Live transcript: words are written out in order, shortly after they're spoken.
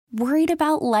Worried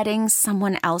about letting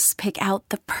someone else pick out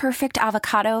the perfect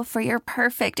avocado for your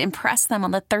perfect impress them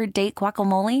on the third date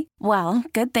guacamole? Well,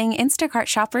 good thing Instacart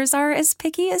shoppers are as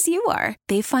picky as you are.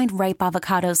 They find ripe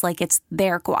avocados like it's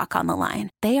their guac on the line.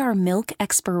 They are milk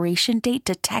expiration date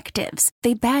detectives.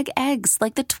 They bag eggs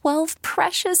like the 12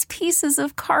 precious pieces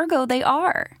of cargo they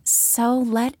are. So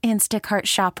let Instacart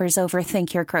shoppers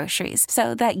overthink your groceries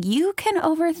so that you can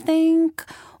overthink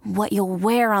what you'll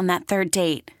wear on that third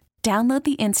date. Download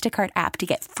the Instacart app to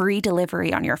get free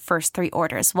delivery on your first 3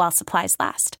 orders while supplies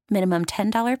last. Minimum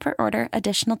 $10 per order.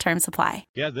 Additional terms apply.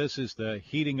 Yeah, this is the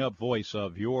heating up voice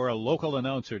of your local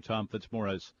announcer, Tom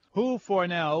Fitzmaurice, who for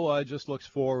now just looks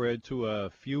forward to a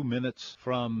few minutes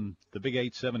from the Big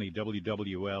 870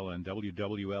 WWL and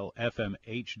WWL FM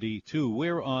HD2.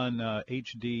 We're on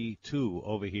HD2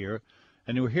 over here,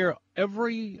 and we're here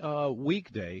every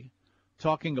weekday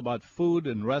talking about food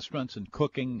and restaurants and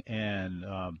cooking and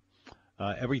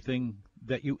everything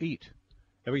that you eat,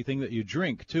 everything that you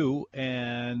drink, too,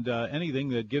 and anything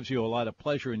that gives you a lot of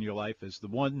pleasure in your life is the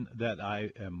one that I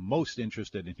am most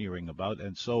interested in hearing about,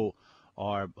 and so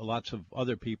are lots of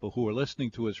other people who are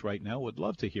listening to us right now. Would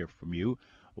love to hear from you,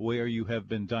 where you have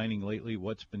been dining lately,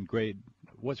 what's been great.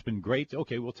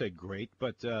 Okay, we'll take great,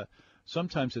 but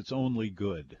sometimes it's only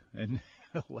good. And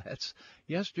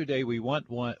yesterday we went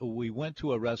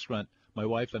to a restaurant, my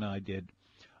wife and I did,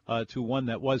 to one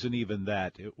that wasn't even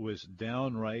that. It was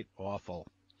downright awful.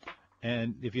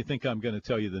 And if you think I'm going to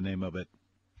tell you the name of it,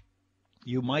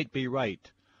 you might be right,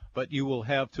 but you will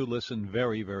have to listen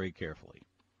very, very carefully.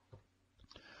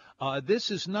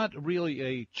 This is not really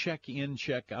a check-in,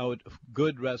 check-out,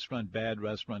 good restaurant, bad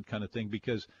restaurant kind of thing,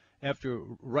 because after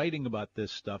writing about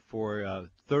this stuff for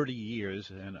 30 years,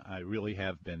 and I really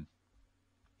have been,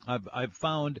 I've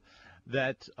found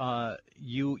that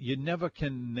you never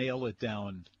can nail it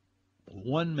down.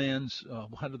 One man's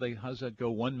how's that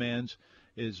go? One man's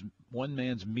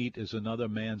meat is another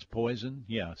man's poison.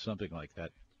 Yeah, something like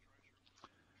that.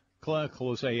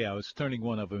 Close. Yeah, it's turning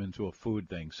one of them into a food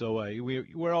thing. So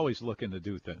we're always looking to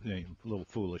do little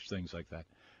foolish things like that.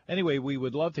 Anyway, we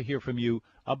would love to hear from you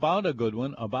about a good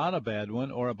one, about a bad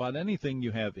one, or about anything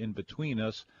you have in between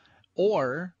us,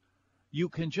 or you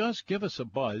can just give us a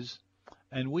buzz.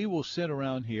 And we will sit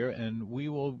around here and we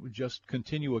will just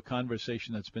continue a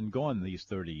conversation that's been going these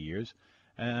 30 years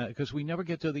because we never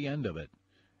get to the end of it.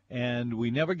 And we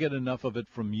never get enough of it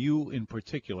from you in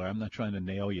particular. I'm not trying to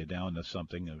nail you down to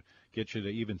something or get you to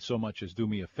even so much as do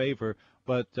me a favor,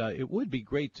 but it would be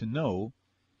great to know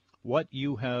what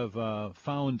you have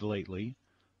found lately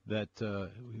that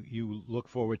you look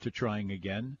forward to trying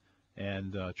again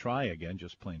and try again,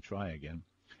 just plain try again.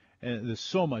 And there's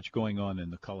so much going on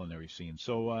in the culinary scene.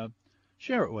 So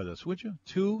share it with us, would you?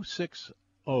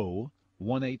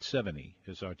 260-1870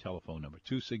 is our telephone number.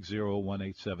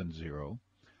 260-1870.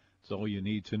 That's all you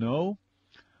need to know.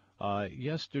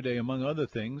 Yesterday, among other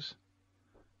things,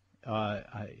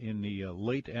 in the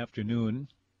late afternoon,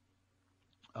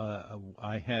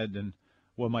 I had,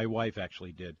 my wife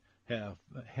actually did,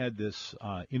 had this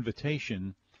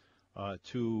invitation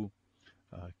to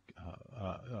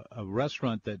a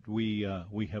restaurant that we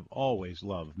have always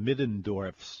loved,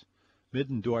 Middendorf's.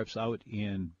 Middendorf's out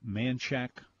in Manchac,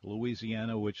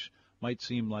 Louisiana, which might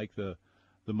seem like the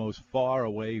most far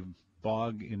away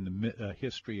bog in the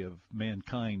history of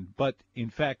mankind, but in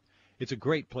fact, it's a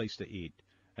great place to eat,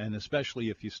 and especially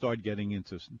if you start getting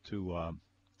into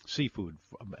seafood,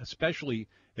 especially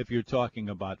if you're talking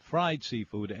about fried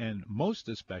seafood, and most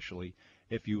especially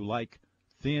if you like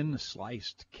thin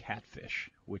sliced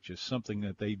catfish, which is something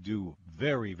that they do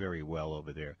very, very well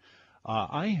over there.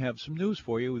 I have some news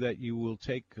for you that you will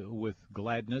take with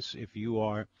gladness if you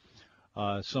are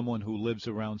someone who lives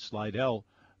around Slidell.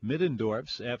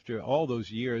 Middendorf's, after all those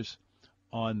years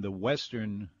on the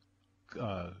western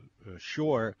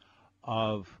shore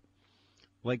of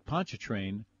Lake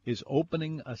Pontchartrain, is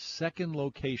opening a second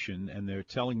location, and they're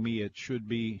telling me it should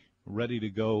be ready to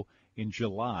go in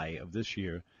July of this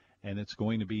year, and it's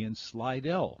going to be in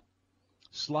Slidell.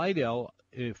 Slidell,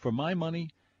 for my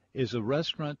money, is a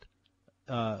restaurant,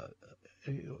 a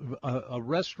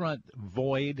restaurant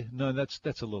void. No, that's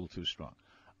a little too strong.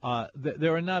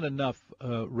 There are not enough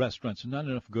restaurants, not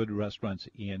enough good restaurants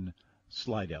in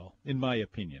Slidell, in my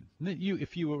opinion.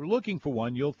 If you were looking for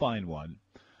one, you'll find one.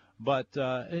 But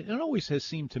it always has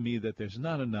seemed to me that there's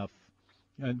not enough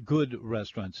good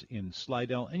restaurants in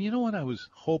Slidell. And you know what I was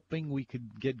hoping we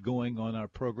could get going on our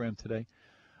program today?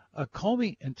 Call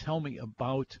me and tell me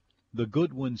about the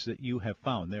good ones that you have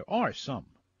found. There are some.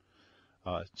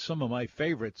 Some of my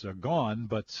favorites are gone,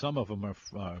 but some of them are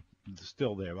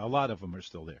still there. A lot of them are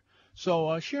still there.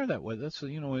 So share that with us.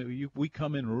 We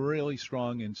come in really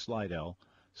strong in Slidell.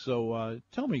 So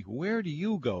tell me, where do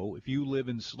you go if you live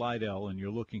in Slidell and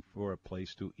you're looking for a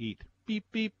place to eat? Beep,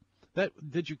 beep.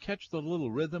 Did you catch the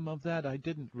little rhythm of that? I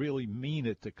didn't really mean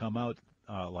it to come out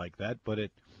like that, but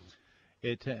it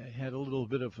had a little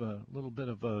bit of a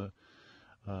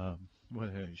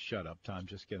shut up, Tom.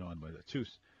 Just get on with it.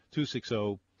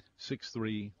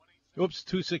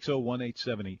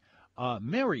 260-1870.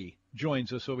 Mary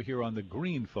joins us over here on the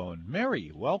green phone.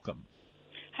 Mary, welcome.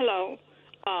 Hello.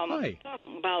 Hi.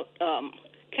 Talking about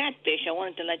catfish, I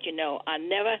wanted to let you know I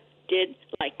never did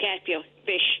like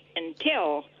catfish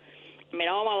until,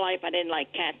 all my life I didn't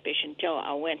like catfish until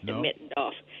I went to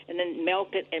Mittendorf and then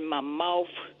melted in my mouth.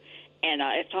 And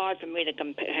it's hard for me to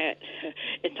compare.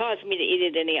 It's hard for me to eat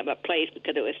it any other place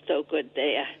because it was so good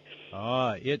there.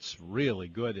 It's really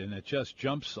good, and it just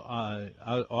jumps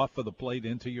out off of the plate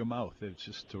into your mouth. It's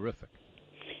just terrific.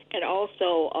 And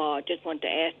also, just want to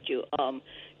ask you,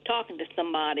 talking to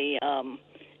somebody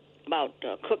about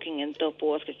cooking and so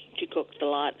forth, because she cooks a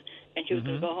lot, and she was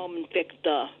going to go home and fix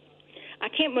I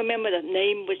can't remember the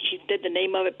name, what she said the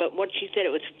name of it, but what she said,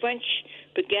 it was French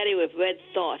spaghetti with red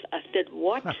sauce. I said,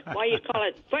 what? Why you call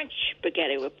it French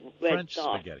spaghetti with red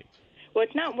sauce? French spaghetti. Well,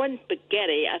 it's not one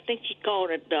spaghetti. I think she called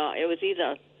it, it was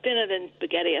either thinner than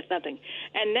spaghetti or something.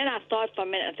 And then I thought for a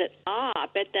minute, I said, I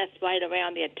bet that's right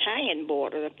around the Italian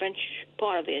border, the French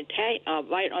part of the Italian,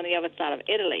 right on the other side of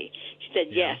Italy. She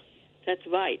said, yes, that's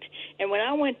right. And when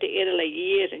I went to Italy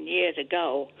years and years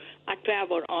ago, I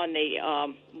traveled on the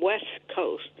West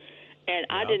Coast, and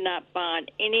I did not find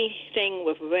anything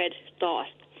with red sauce.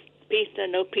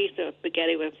 No pizza of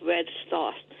spaghetti with red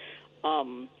sauce.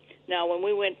 Now, when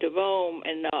we went to Rome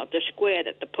and the square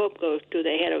that the Pope goes to,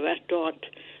 they had a restaurant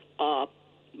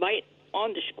right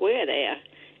on the square there,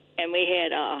 and we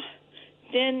had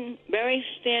very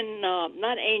thin,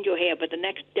 not angel hair, but the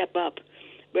next step up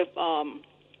with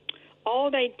all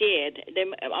they did,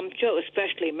 I'm sure it was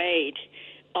freshly made,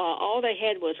 all they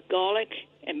had was garlic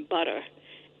and butter,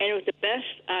 and it was the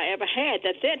best I ever had.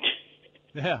 That's it.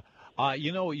 Yeah.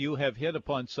 You have hit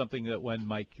upon something that when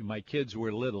my kids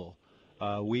were little,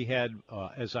 we had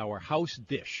as our house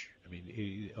dish.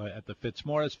 At the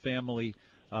Fitzmaurice family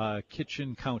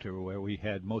kitchen counter where we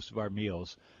had most of our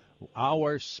meals,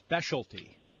 our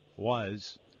specialty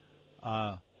was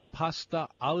pasta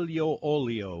aglio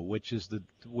olio, which is the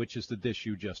dish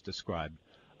you just described.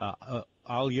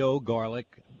 Aglio,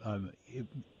 garlic.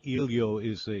 Olio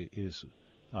is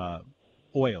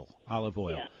oil, olive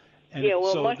oil. Yeah. And it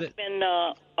so must have been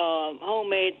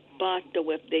homemade pasta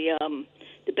with the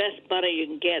best butter you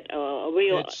can get,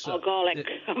 real garlic.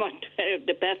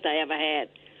 The best I ever had.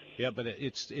 Yeah, but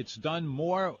it's done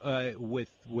more with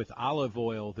olive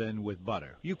oil than with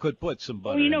butter. You could put some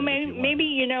butter. Well,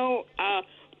 maybe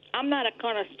I'm not a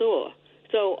connoisseur,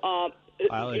 so.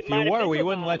 If you were, we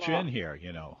wouldn't let you in here.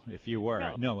 If you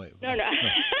were, no. I've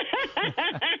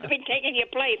been taking your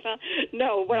place, huh?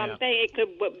 No, what I'm saying, it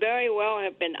could very well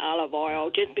have been olive oil,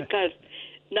 just because.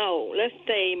 No, let's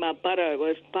say my butter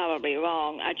was probably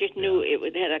wrong. I just knew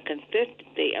it had a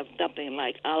consistency of something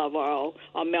like olive oil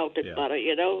or melted butter,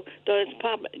 So it's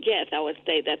probably, yes, I would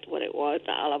say that's what it was,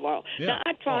 the olive oil. Yeah. Now,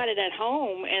 I tried it at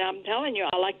home, and I'm telling you,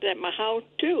 I liked it at my house,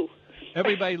 too.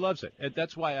 Everybody loves it. And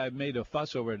that's why I made a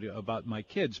fuss about my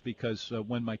kids, because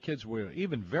when my kids were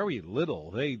even very little,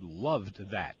 they loved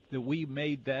that. We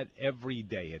made that every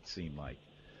day, it seemed like.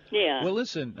 Yeah. Well,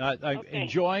 listen,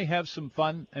 enjoy, have some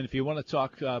fun, and if you want to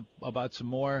talk about some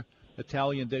more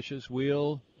Italian dishes,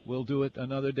 we'll do it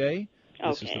another day.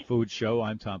 This is the Food Show.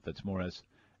 I'm Tom Fitzmaurice,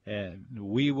 and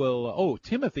we will.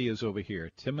 Timothy is over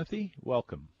here. Timothy,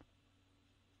 welcome.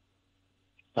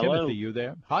 Hello. Timothy, you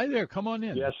there? Hi there. Come on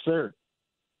in. Yes, sir.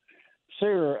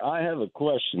 Sir, I have a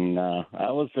question. I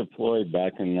was deployed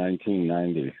back in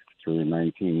 1990 through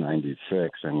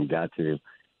 1996 and got to.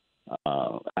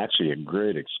 Actually, a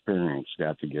great experience.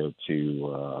 Got to go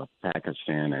to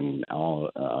Pakistan and all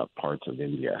parts of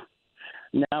India.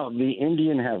 Now, the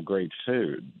Indian have great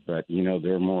food, but,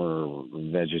 they're more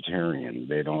vegetarian.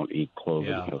 They don't eat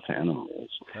clothing with animals.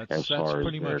 That's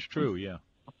pretty much true, yeah.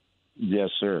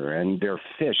 Yes, sir. And their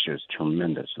fish is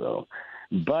tremendous, though.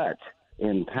 But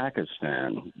in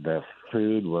Pakistan, the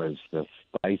food was the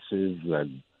spices,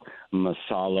 the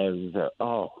masalas.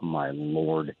 Oh, my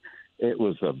Lord. It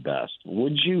was the best.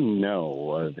 Would you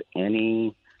know of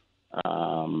any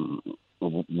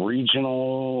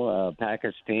regional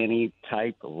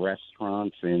Pakistani-type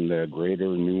restaurants in the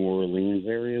greater New Orleans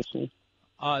area?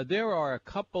 There are a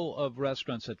couple of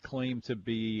restaurants that claim to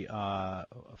be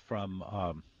from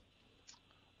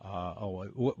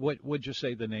What would you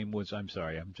say the name was? I'm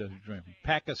sorry, I'm just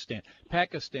Pakistan.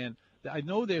 Pakistan. I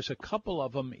know there's a couple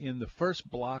of them in the first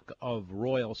block of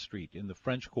Royal Street in the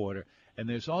French Quarter, and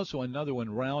there's also another one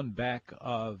round back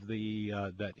of the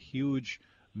that huge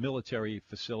military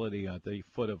facility at the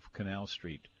foot of Canal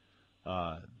Street.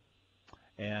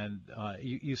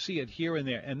 You see it here and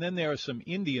there. And then there are some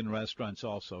Indian restaurants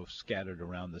also scattered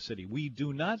around the city. We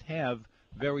do not have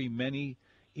very many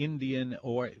Indian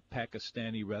or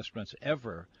Pakistani restaurants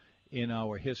ever in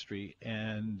our history,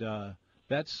 and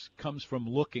that comes from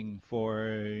looking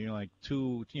for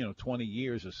 20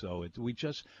 years or so. We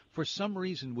just, for some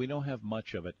reason, we don't have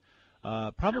much of it.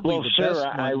 Probably well, the sir, best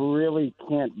one. I really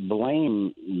can't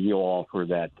blame you all for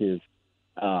that, because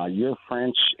your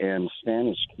French and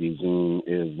Spanish cuisine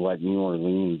is what New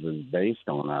Orleans is based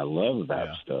on. I love that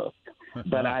stuff.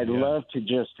 But I'd love to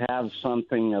just have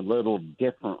something a little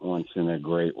different once in a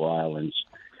great while. And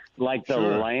like the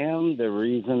lamb, the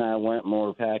reason I went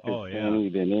more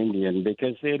Pakistani than Indian,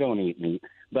 because they don't eat meat.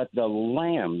 But the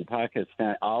lamb, the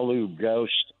Pakistan, aloo ghosh.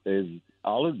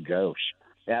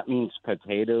 That means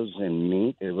potatoes and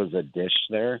meat. It was a dish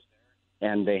there.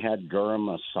 And they had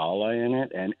garam masala in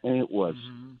it, and it was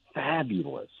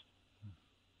fabulous.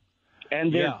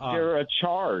 And there are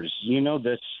achars,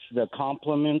 the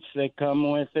complements that come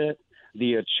with it.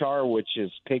 The achar, which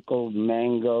is pickled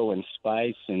mango and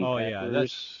spice and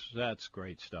peppers. That's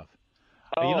great stuff.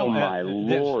 Oh, my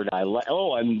Lord.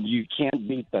 And you can't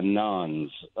beat the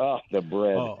naans. Oh, the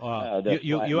bread.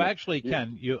 You actually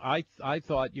can. I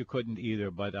thought you couldn't either,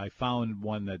 but I found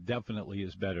one that definitely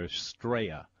is better,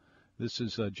 Straya. This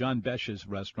is John Besh's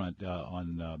restaurant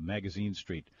on Magazine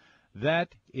Street.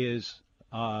 That is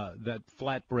that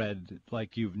flatbread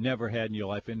like you've never had in your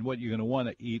life. And what you're going to want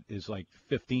to eat is like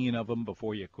 15 of them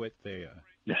before you quit. Then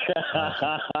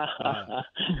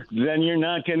you're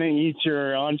not going to eat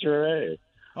your entree.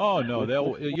 Oh,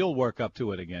 no, you'll work up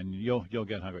to it again. You'll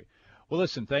get hungry. Well,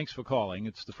 listen, thanks for calling.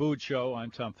 It's The Food Show.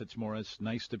 I'm Tom Fitzmaurice.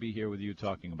 Nice to be here with you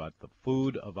talking about the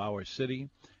food of our city,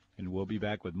 and we'll be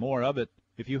back with more of it.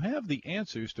 If you have the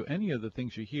answers to any of the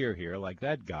things you hear here, like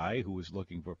that guy who was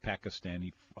looking for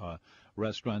Pakistani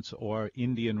restaurants or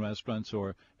Indian restaurants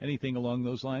or anything along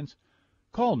those lines,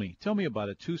 call me. Tell me about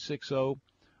it,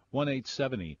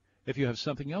 260-1870. If you have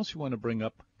something else you want to bring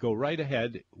up, go right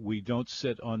ahead. We don't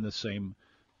sit on the same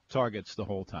targets the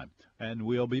whole time. And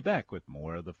we'll be back with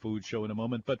more of The Food Show in a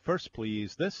moment. But first,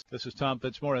 please, this is Tom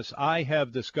Fitzmaurice. I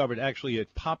have discovered, actually,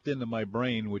 it popped into my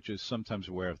brain, which is sometimes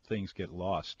where things get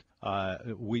lost.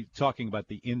 We talking about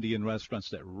the Indian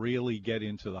restaurants that really get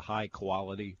into the high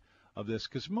quality of this,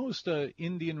 because most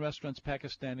Indian restaurants,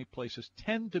 Pakistani places,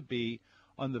 tend to be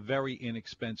on the very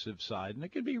inexpensive side. And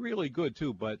it can be really good,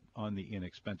 too, but on the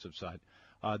inexpensive side.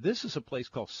 This is a place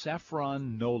called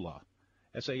Saffron Nola.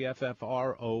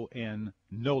 Saffron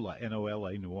Nola,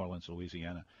 Nola, New Orleans,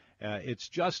 Louisiana. It's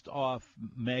just off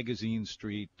Magazine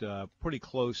Street, pretty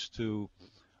close to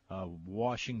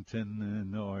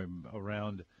Washington or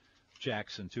around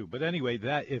Jackson, too. But anyway,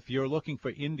 that if you're looking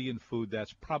for Indian food,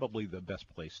 that's probably the best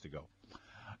place to go.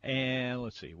 And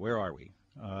let's see, where are we?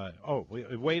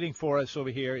 Waiting for us over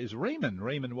here is Raymond.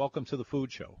 Raymond, welcome to The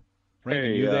Food Show.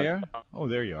 Raymond, you there? Oh,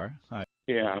 there you are. Hi.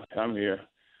 Yeah, I'm here.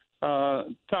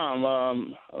 Tom,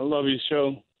 I love your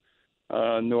show.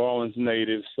 New Orleans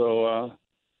native, so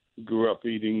grew up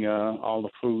eating all the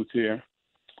foods here.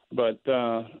 But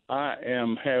I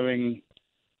am having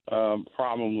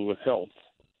problems with health.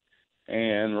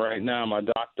 And right now my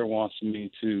doctor wants me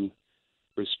to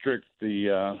restrict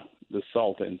the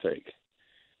salt intake.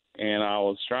 And I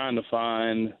was trying to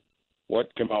find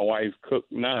what can my wife cook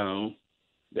now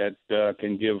that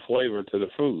can give flavor to the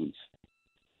foods.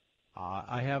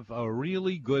 I have a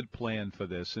really good plan for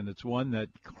this, and it's one that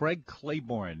Craig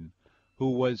Claiborne,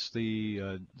 who was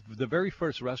the very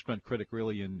first restaurant critic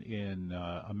really in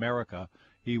America,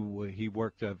 he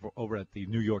worked over at the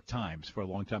New York Times for a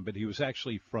long time, but he was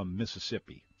actually from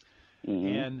Mississippi.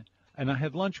 Mm-hmm. And I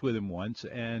had lunch with him once,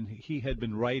 and he had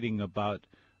been writing about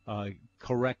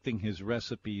correcting his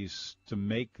recipes to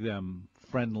make them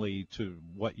friendly to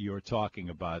what you're talking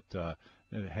about,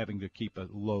 having to keep a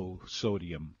low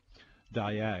sodium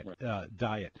diet.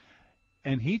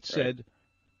 And he said,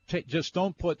 just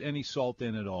don't put any salt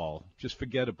in at all. Just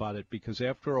forget about it, because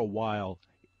after a while,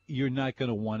 you're not going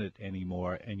to want it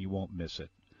anymore, and you won't miss it.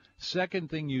 Second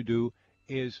thing you do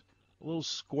is a little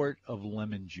squirt of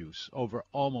lemon juice over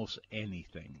almost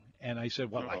anything. And I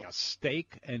said, what, like a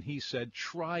steak? And he said,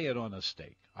 try it on a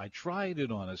steak. I tried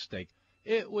it on a steak.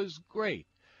 It was great.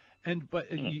 But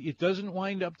it doesn't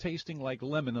wind up tasting like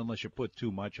lemon unless you put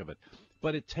too much of it.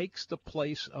 But it takes the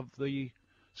place of the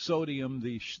sodium,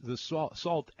 the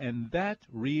salt, and that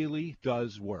really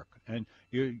does work. And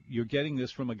you're getting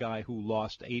this from a guy who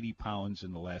lost 80 pounds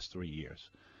in the last 3 years.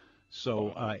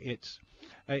 So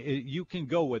you can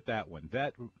go with that one.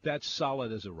 That's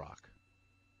solid as a rock.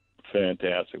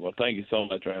 Fantastic. Well, thank you so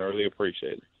much, man. I really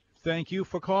appreciate it. Thank you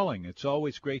for calling. It's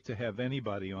always great to have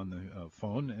anybody on the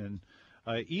phone, and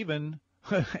even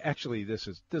actually, this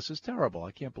is terrible.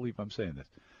 I can't believe I'm saying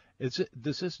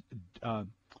this.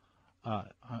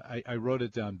 I wrote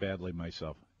it down badly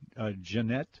myself.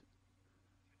 Jeanette.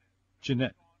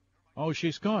 Oh,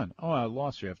 she's gone. Oh, I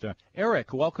lost her after.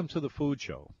 Eric, welcome to the Food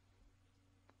Show.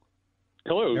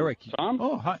 Hello, Eric. Tom.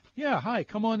 Oh, hi. Yeah, hi.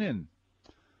 Come on in.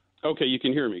 Okay, you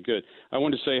can hear me. Good. I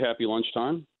wanted to say happy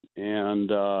lunchtime,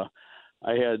 and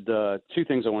I had two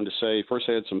things I wanted to say. First,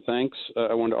 I had some thanks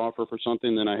I wanted to offer for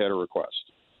something, then I had a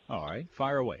request. All right,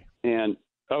 fire away. And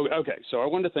okay, so I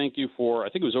wanted to thank you for,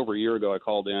 I think it was over a year ago I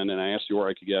called in and I asked you where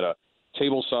I could get a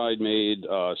tableside made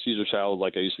Caesar salad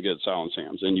like I used to get at Silent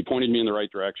Sam's, and you pointed me in the right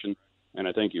direction, and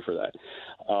I thank you for that.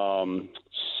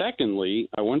 Secondly,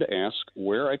 I wanted to ask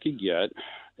where I could get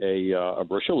a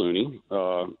broccolini,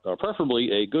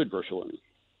 preferably a good broccolini.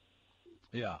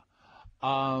 Yeah.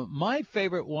 My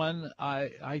favorite one,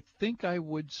 I think I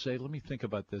would say, let me think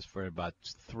about this for about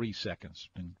 3 seconds.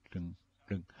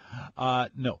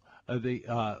 No,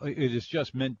 it has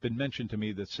just been mentioned to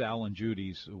me that Sal and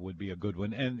Judy's would be a good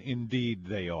one, and indeed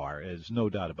they are. There's no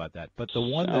doubt about that. But the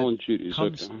one Sal that and Judy's,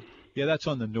 comes, okay. Yeah, that's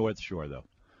on the North Shore though.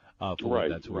 Right,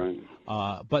 that's worth.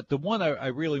 right. But the one I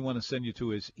really want to send you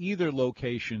to is either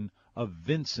location of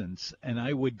Vincent's, and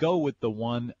I would go with the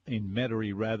one in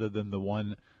Metairie rather than the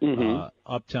one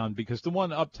uptown, because the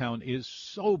one uptown is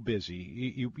so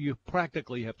busy. You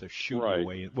practically have to shoot your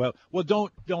way in. Well,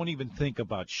 don't even think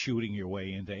about shooting your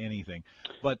way into anything.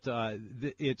 But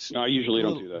it's. No, I usually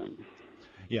don't do that.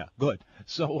 Yeah, good.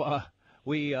 So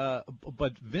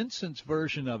but Vincent's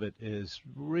version of it is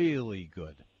really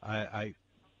good.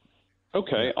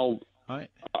 Okay, I'll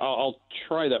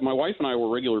try that. My wife and I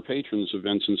were regular patrons of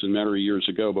Vincent's in Metairie years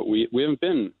ago, but we haven't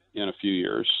been in a few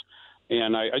years.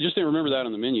 And I just didn't remember that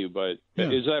on the menu, but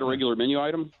is that a regular menu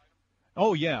item?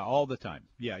 Oh, yeah, all the time.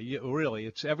 Yeah, really,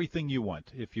 it's everything you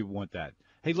want if you want that.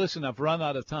 Hey, listen, I've run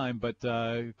out of time, but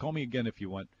call me again if you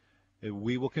want.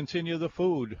 We will continue the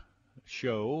food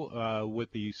show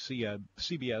with the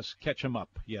CBS Catch 'em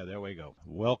Up. Yeah, there we go.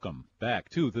 Welcome back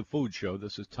to the food show.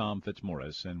 This is Tom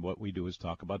Fitzmaurice, and what we do is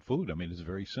talk about food. I mean, it's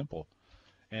very simple,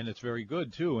 and it's very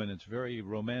good, too, and it's very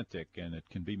romantic, and it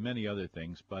can be many other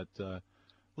things, but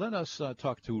let us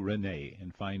talk to Renee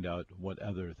and find out what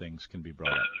other things can be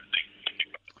brought up.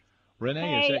 Renee,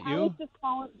 hey, is that you? I was just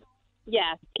calling.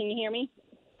 Yes, can you hear me?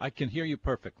 I can hear you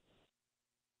perfect.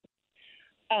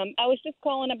 I was just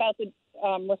calling about the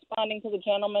responding to the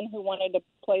gentleman who wanted a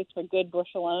place for good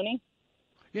broccolini.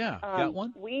 Yeah, got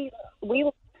one? We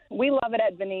love it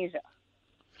at Venezia.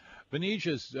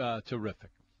 Venetia's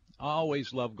terrific. I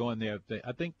always love going there.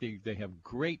 I think they have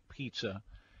great pizza,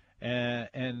 and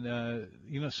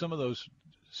some of those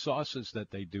sauces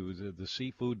that they do, the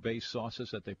seafood-based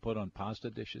sauces that they put on pasta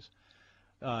dishes.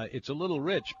 It's a little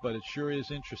rich, but it sure is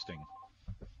interesting.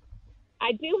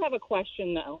 I do have a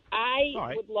question, though.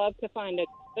 I would love to find a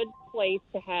good place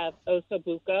to have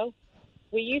ossobuco.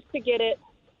 We used to get it,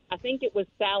 I think it was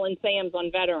Sal and Sam's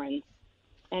on Veterans,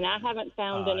 and I haven't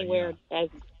found anywhere as.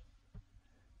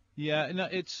 Yeah, no,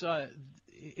 it's a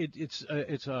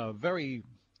very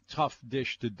tough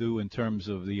dish to do in terms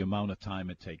of the amount of time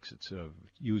it takes. It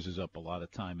uses up a lot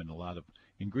of time and a lot of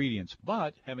ingredients.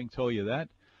 But having told you that,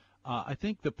 I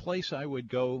think the place I would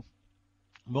go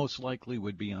most likely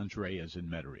would be Andrea's in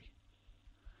Metairie.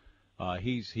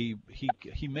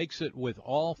 He makes it with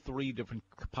all three different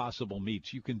possible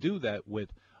meats. You can do that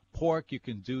with pork. You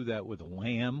can do that with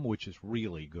lamb, which is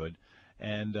really good.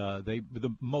 And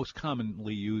the most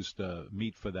commonly used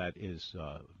meat for that is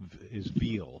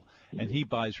veal. And he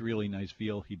buys really nice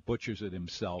veal. He butchers it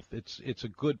himself. It's a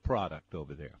good product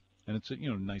over there, and it's a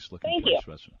nice looking place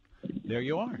restaurant. There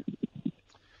you are.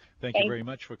 Thank you very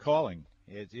much for calling.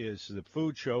 It is the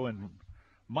food show, and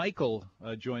Michael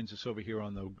joins us over here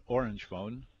on the orange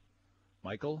phone.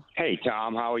 Michael? Hey,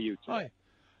 Tom. How are you today?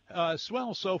 Hi.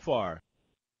 Swell so far.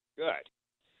 Good.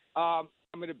 I'm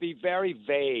going to be very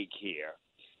vague here,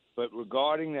 but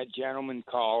regarding that gentleman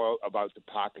call about the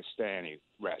Pakistani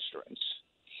restaurants,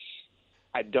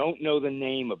 I don't know the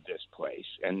name of this place,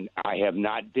 and I have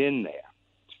not been there.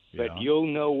 But you'll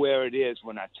know where it is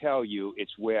when I tell you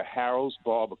it's where Harold's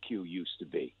Barbecue used to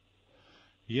be.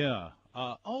 Yeah.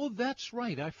 Oh, that's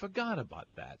right. I forgot about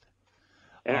that.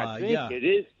 And I think it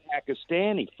is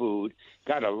Pakistani food.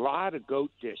 Got a lot of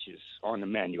goat dishes on the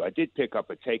menu. I did pick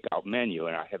up a takeout menu,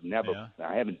 and I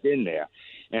haven't been there,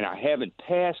 and I haven't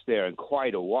passed there in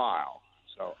quite a while.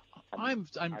 So I'm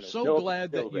so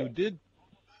glad that you did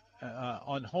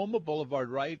on Homer Boulevard,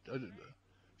 right?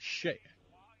 Shea?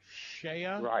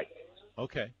 Right.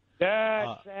 Okay.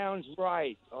 That sounds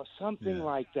right, or something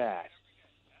like that.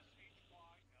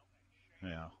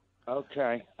 Yeah.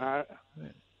 Okay.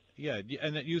 Yeah,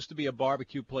 and it used to be a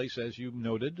barbecue place, as you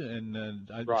noted,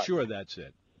 and I'm sure that's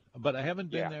it. But I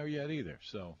haven't been there yet either,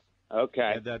 so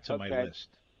add that to my list.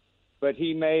 But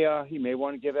he may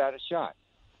want to give that a shot.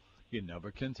 You never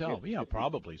can tell. Yeah,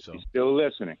 probably so. He's still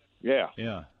listening. Yeah.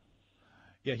 Yeah.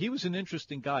 Yeah, he was an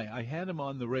interesting guy. I had him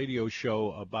on the radio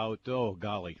show about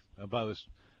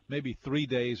maybe 3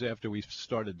 days after we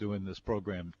started doing this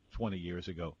program 30 years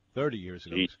ago,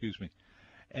 excuse me.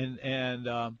 And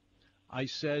I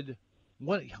said,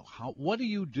 what do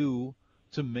you do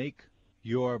to make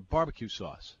your barbecue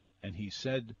sauce? And he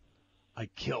said, I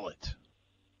kill it.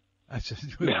 I said,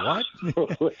 what?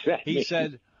 What's that He mean?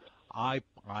 said, I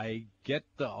get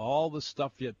all the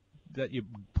stuff that you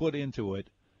put into it,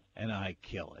 and I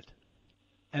kill it.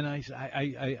 And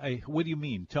I what do you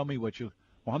mean? Tell me what you.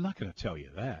 Well, I'm not going to tell you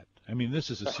that. I mean, this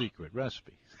is a secret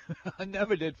recipe. I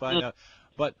never did find out.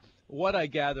 But what I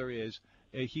gather is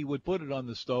he would put it on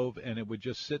the stove, and it would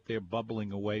just sit there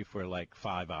bubbling away for like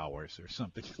 5 hours or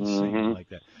something insane like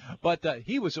that. But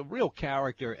he was a real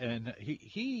character, and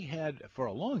he had, for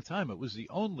a long time, it was the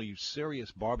only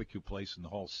serious barbecue place in the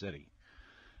whole city.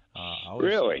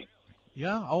 Really?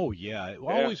 Yeah. Oh, yeah. It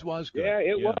always was good. Yeah,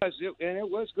 it was. And it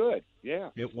was good. Yeah.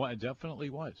 It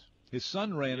definitely was. His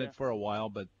son ran it for a while,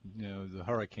 but the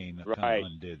hurricane kind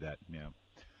of undid that. Yeah.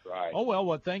 Right. Oh,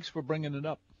 well, thanks for bringing it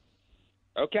up.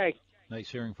 Okay. Nice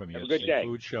hearing from you. Have a good day.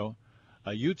 Food show.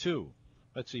 You too.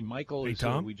 Let's see. Michael hey, is.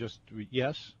 Tom?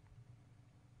 Yes.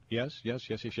 Yes.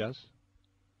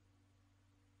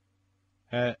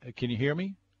 Can you hear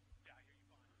me?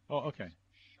 Oh, okay.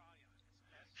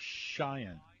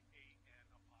 Cheyenne.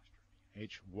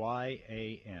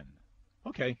 Hyan.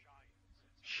 Okay.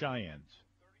 Cheyennes.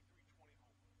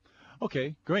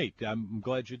 Okay, great. I'm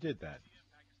glad you did that.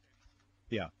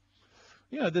 Yeah.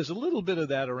 Yeah, there's a little bit of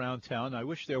that around town. I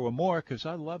wish there were more because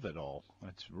I love it all.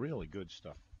 That's really good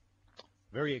stuff.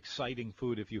 Very exciting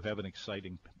food if you have an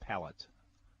exciting palate.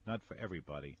 Not for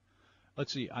everybody.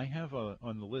 Let's see. I have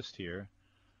on the list here,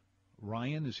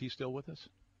 Ryan, is he still with us?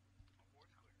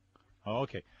 Oh,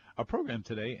 okay. Our program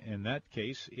today, in that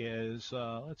case, is,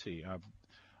 let's see,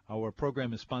 our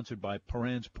program is sponsored by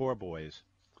Paran's Poor Boys.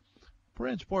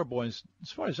 Paran's Poor Boys,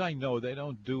 as far as I know, they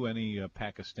don't do any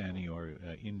Pakistani or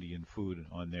Indian food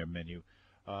on their menu.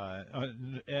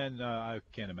 And I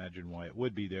can't imagine why it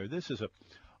would be there. This is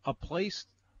a place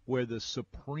where the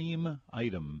supreme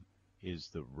item is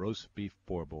the roast beef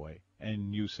poor boy.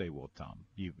 And you say, well, Tom,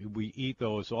 we eat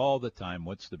those all the time.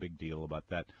 What's the big deal about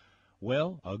that?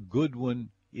 Well, a good one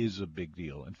is a big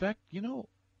deal. In fact,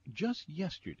 just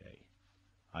yesterday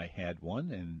I had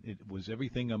one, and it was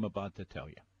everything I'm about to tell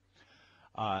you.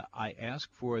 I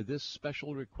asked for this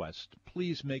special request.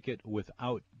 Please make it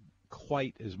without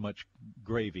quite as much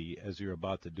gravy as you're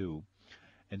about to do.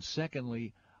 And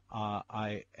secondly,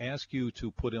 I ask you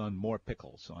to put on more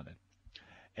pickles on it.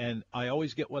 And I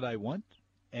always get what I want,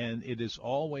 and it is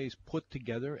always put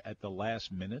together at the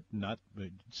last minute, not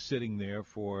sitting there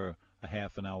for a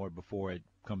half an hour before it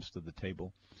comes to the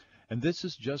table. And this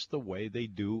is just the way they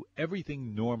do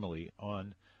everything normally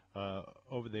on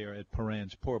over there at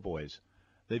Paran's Poor Boys.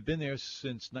 They've been there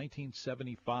since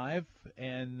 1975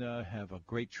 and have a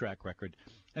great track record.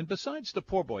 And besides the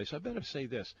Poor Boys, I better say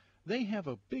this. They have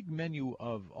a big menu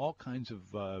of all kinds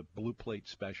of blue plate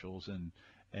specials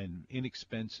and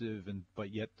inexpensive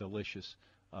but yet delicious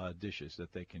dishes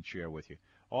that they can share with you.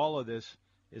 All of this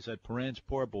is at Paran's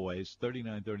Poor Boys,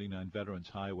 3939 Veterans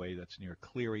Highway. That's near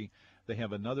Cleary. They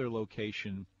have another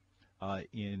location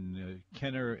in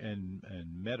Kenner and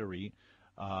Metairie,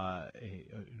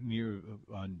 near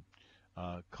on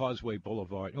Causeway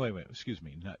Boulevard. Wait, excuse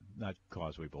me, not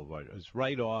Causeway Boulevard. It's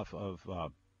right off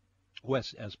of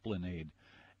West Esplanade,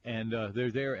 and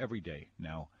they're there every day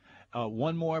now.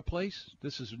 One more place.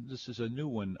 This is a new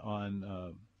one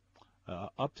on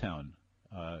Uptown,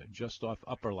 just off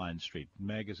Upper Line Street.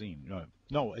 Magazine.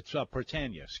 No, it's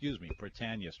Britannia. Excuse me,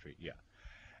 Britannia Street.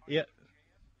 Yeah.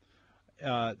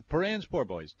 Paran's Poor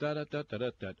Boys.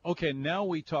 Okay, now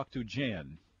we talk to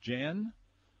Jan. Jan,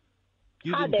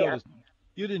 you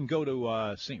didn't go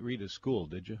to St. Rita's School,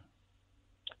 did you?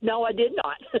 No, I did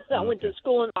not. I went to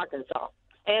school in Arkansas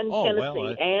and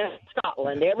Tennessee and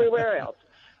Scotland, everywhere else.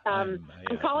 I'm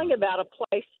calling about a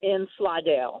place in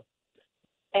Slidell,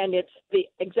 and it's the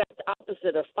exact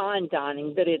opposite of fine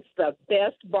dining, but it's the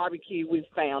best barbecue we've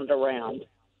found around.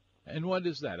 And what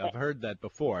is that? I've heard that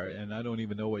before, and I don't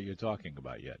even know what you're talking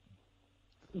about yet.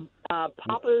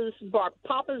 Papa's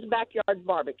Backyard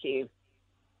Barbecue.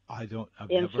 I've never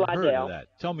Slidell. heard of that.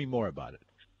 Tell me more about it.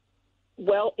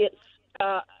 Well, it's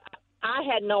I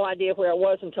had no idea where it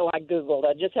was until I Googled.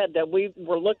 I just had we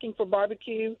were looking for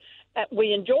barbecue.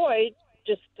 We enjoyed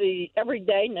just the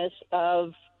everydayness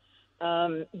of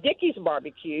Dickey's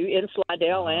Barbecue in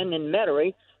Slidell and in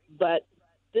Metairie, but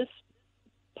this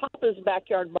Papa's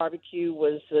Backyard Barbecue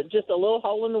was just a little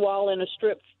hole in the wall in a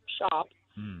strip shop,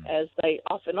 as they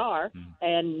often are,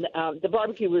 and the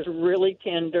barbecue was really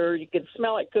tender. You could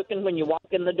smell it cooking when you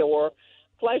walk in the door.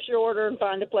 Place your order and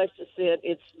find a place to sit.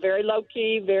 It's very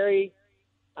low-key,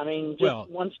 just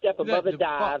one step above a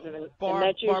dive, and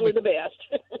that's usually the best.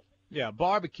 Yeah,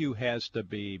 barbecue has to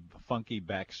be funky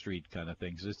backstreet kind of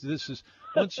things. This is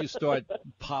once you start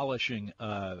polishing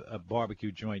a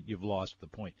barbecue joint, you've lost the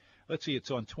point. Let's see,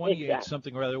 it's on 28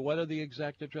 something or other. What are the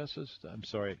exact addresses? I'm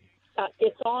sorry.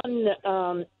 It's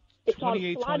on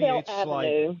Slidell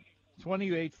Avenue.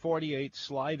 2848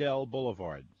 Slidell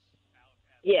Boulevard.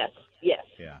 Yes.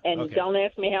 Yeah. And don't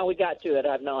ask me how we got to it.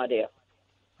 I have no idea.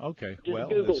 Okay. Just well,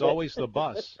 Googled there's it. always the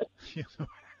bus.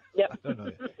 Yep. I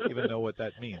don't even know what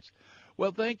that means.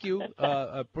 Well, thank you.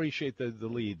 Appreciate the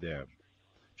lead there.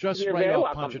 Just You're right very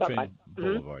off welcome. Pontchartrain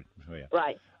Boulevard. Oh, yeah.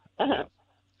 Right. Yeah.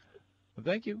 Well,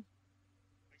 thank you.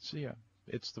 See ya.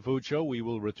 It's the Food Show. We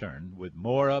will return with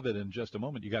more of it in just a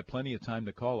moment. You got plenty of time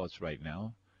to call us right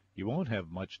now. You won't have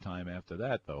much time after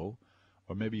that, though.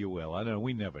 Or maybe you will. I don't know.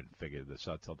 We never figured this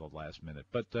out till the last minute.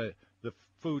 But the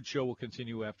Food Show will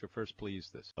continue after First Please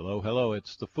This. Hello.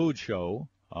 It's the Food Show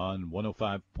on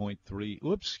 105.3.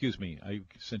 Oops, excuse me. I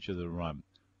sent you the wrong.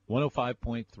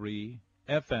 105.3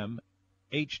 FM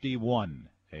HD1.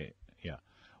 Hey, yeah.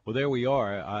 Well, there we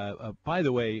are. By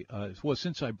the way,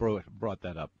 since I brought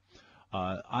that up,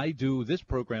 I do this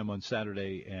program on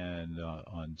Saturday and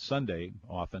on Sunday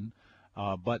often.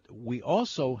 But we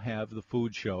also have the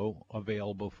Food Show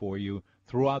available for you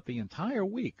throughout the entire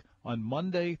week. On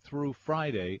Monday through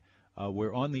Friday,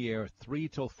 we're on the air 3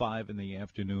 till 5 in the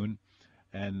afternoon,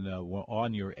 and we're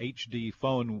on your HD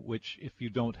phone, which if you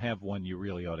don't have one, you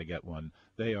really ought to get one.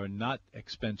 They are not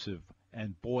expensive,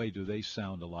 and boy, do they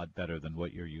sound a lot better than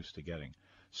what you're used to getting.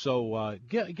 So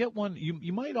get one.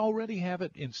 You might already have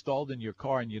it installed in your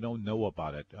car, and you don't know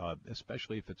about it,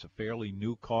 especially if it's a fairly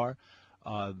new car.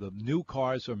 The new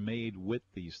cars are made with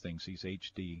these things, these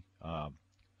HD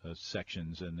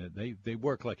sections, and they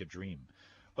work like a dream.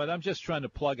 But I'm just trying to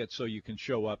plug it so you can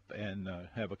show up and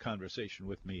have a conversation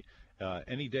with me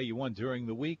any day you want during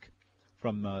the week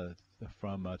from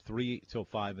 3 till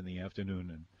 5 in the afternoon.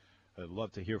 And I'd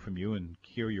love to hear from you and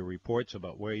hear your reports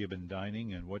about where you've been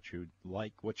dining and what you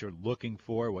like, what you're looking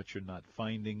for, what you're not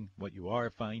finding, what you are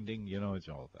finding. It's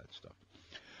all of that stuff.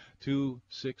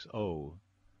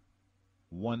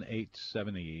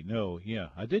 260-1870. No, yeah,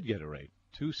 I did get it right.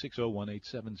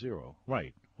 260-1870.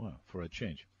 Right. Well, for a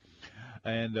change.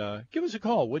 And give us a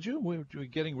call, would you? We're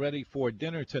getting ready for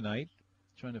dinner tonight,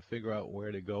 trying to figure out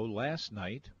where to go. Last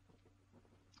night,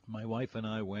 my wife and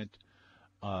I went,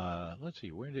 let's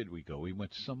see, where did we go? We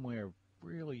went somewhere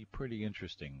really pretty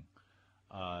interesting.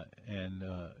 And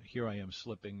here I am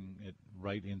slipping it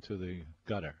right into the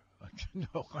gutter.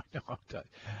 No, I know.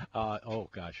 Oh,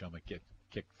 gosh, I'm a kick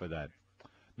for that.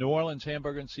 New Orleans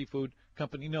Hamburger and Seafood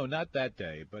Company. No, not that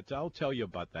day, but I'll tell you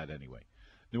about that anyway.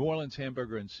 New Orleans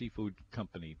Hamburger and Seafood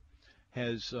Company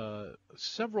has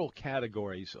several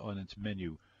categories on its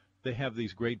menu. They have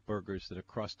these great burgers that are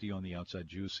crusty on the outside,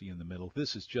 juicy in the middle.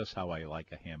 This is just how I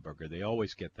like a hamburger. They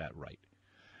always get that right.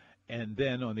 And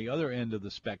then on the other end of the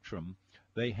spectrum,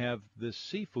 they have this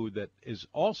seafood that is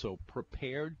also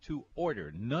prepared to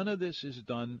order. None of this is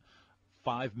done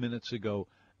 5 minutes ago.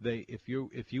 If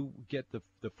you get the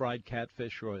fried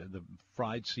catfish or the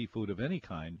fried seafood of any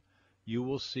kind, you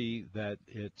will see that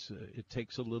it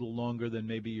takes a little longer than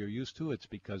maybe you're used to. It's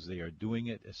because they are doing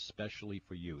it especially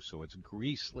for you. So it's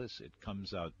greaseless. It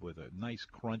comes out with a nice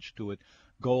crunch to it,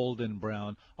 golden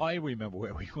brown. I remember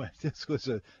where we went. This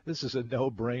is a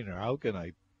no-brainer. How can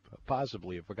I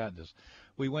possibly have forgotten this?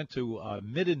 We went to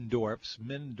Middendorf's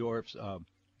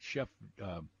chef,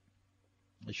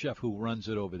 the chef who runs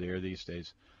it over there these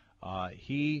days.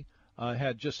 He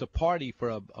had just a party for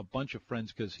a bunch of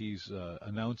friends because he's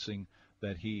announcing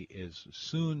that he is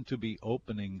soon to be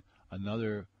opening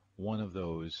another one of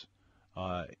those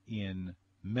in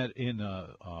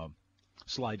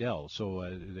Slidell.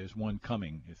 So there's one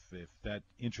coming if that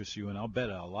interests you, and I'll bet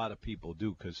a lot of people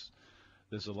do because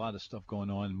there's a lot of stuff going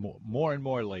on more and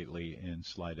more lately in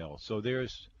Slidell. So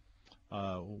there's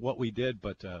what we did,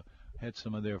 but had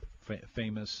some of their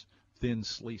famous thin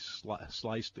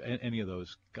sliced any of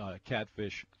those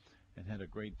catfish, and had a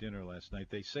great dinner last night.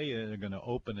 They say they're going to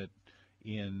open it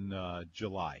in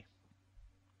July.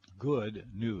 Good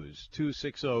news.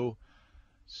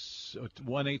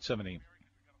 260-1870.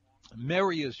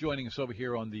 Mary is joining us over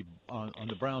here on the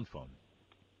Brown phone.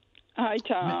 Hi,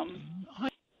 Tom. Hi.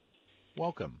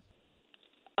 Welcome.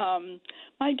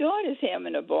 My daughter's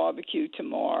having a barbecue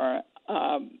tomorrow,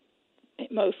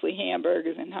 mostly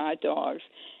hamburgers and hot dogs,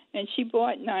 and she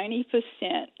bought 90%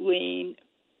 lean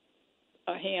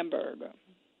hamburger,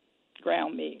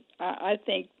 ground meat. I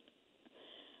think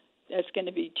that's going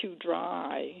to be too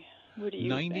dry. What do you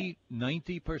think?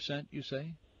 90%, you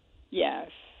say? Yes.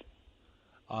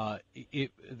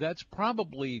 That's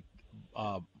probably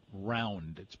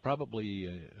round. It's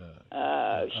probably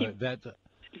that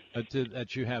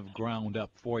you have ground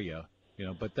up for you,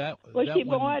 But that. Well, she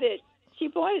bought it. She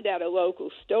bought it at a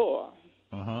local store.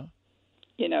 Uh-huh.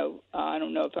 I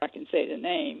don't know if I can say the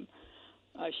name.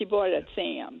 She bought it at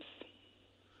Sam's.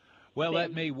 Well,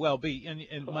 that may well be, and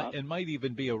it might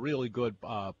even be a really good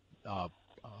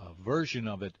version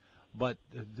of it. But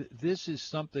this is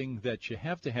something that you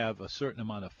have to have a certain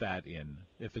amount of fat in.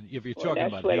 If you're talking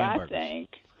about hamburgers. That's what I think.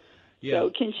 Yeah.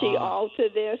 So can she alter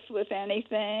this with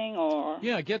anything, or?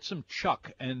 Yeah, get some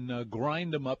chuck and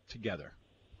grind them up together.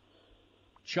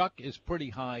 Chuck is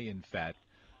pretty high in fat.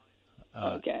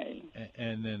 Okay.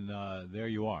 And then there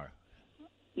you are.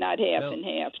 Not half and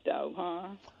half, though, huh?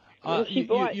 Well, she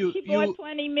bought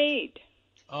plenty meat.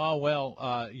 Oh,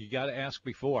 well, you got to ask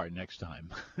before next time.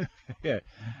 Yeah.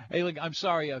 Hey, look, I'm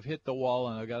sorry I've hit the wall,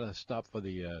 and I've got to stop for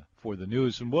the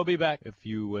news, and we'll be back, if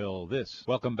you will,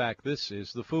 Welcome back. This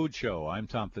is The Food Show. I'm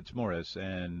Tom Fitzmaurice,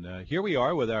 and here we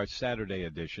are with our Saturday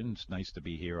edition. It's nice to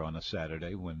be here on a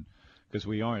Saturday because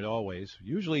we aren't always,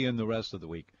 usually in the rest of the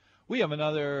week. We have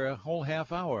another whole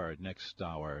half hour next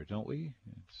hour, don't we?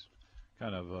 It's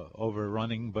kind of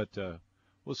overrunning, but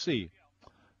we'll see.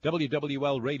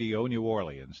 WWL Radio, New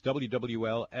Orleans.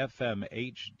 WWL FM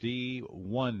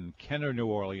HD1, Kenner, New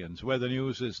Orleans, where the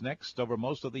news is next over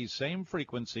most of these same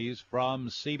frequencies from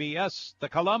CBS, the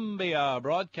Columbia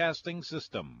Broadcasting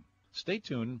System. Stay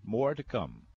tuned, more to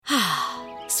come.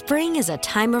 Spring is a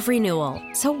time of renewal,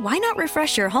 so why not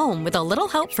refresh your home with a little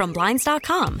help from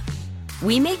Blinds.com?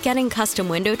 We make getting custom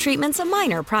window treatments a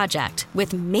minor project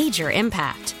with major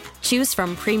impact. Choose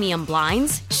from premium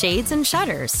blinds, shades, and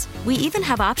shutters. We even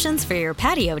have options for your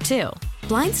patio, too.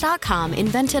 Blinds.com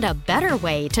invented a better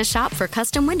way to shop for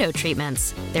custom window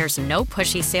treatments. There's no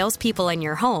pushy salespeople in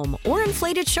your home or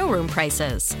inflated showroom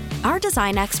prices. Our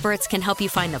design experts can help you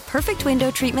find the perfect window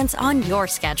treatments on your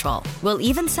schedule. We'll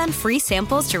even send free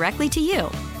samples directly to you.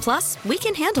 Plus, we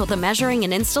can handle the measuring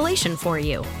and installation for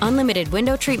you. Unlimited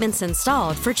window treatments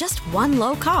installed for just one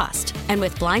low cost. And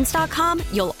with Blinds.com,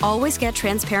 you'll always get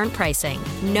transparent pricing.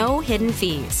 No hidden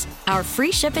fees. Our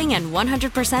free shipping and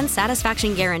 100%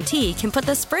 satisfaction guarantee can put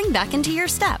the spring back into your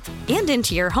step and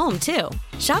into your home, too.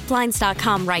 Shop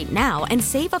Blinds.com right now and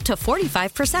save up to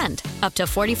 45%. Up to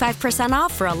 45%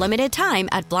 off for a limited time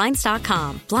at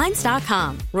Blinds.com.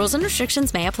 Blinds.com. Rules and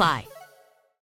restrictions may apply.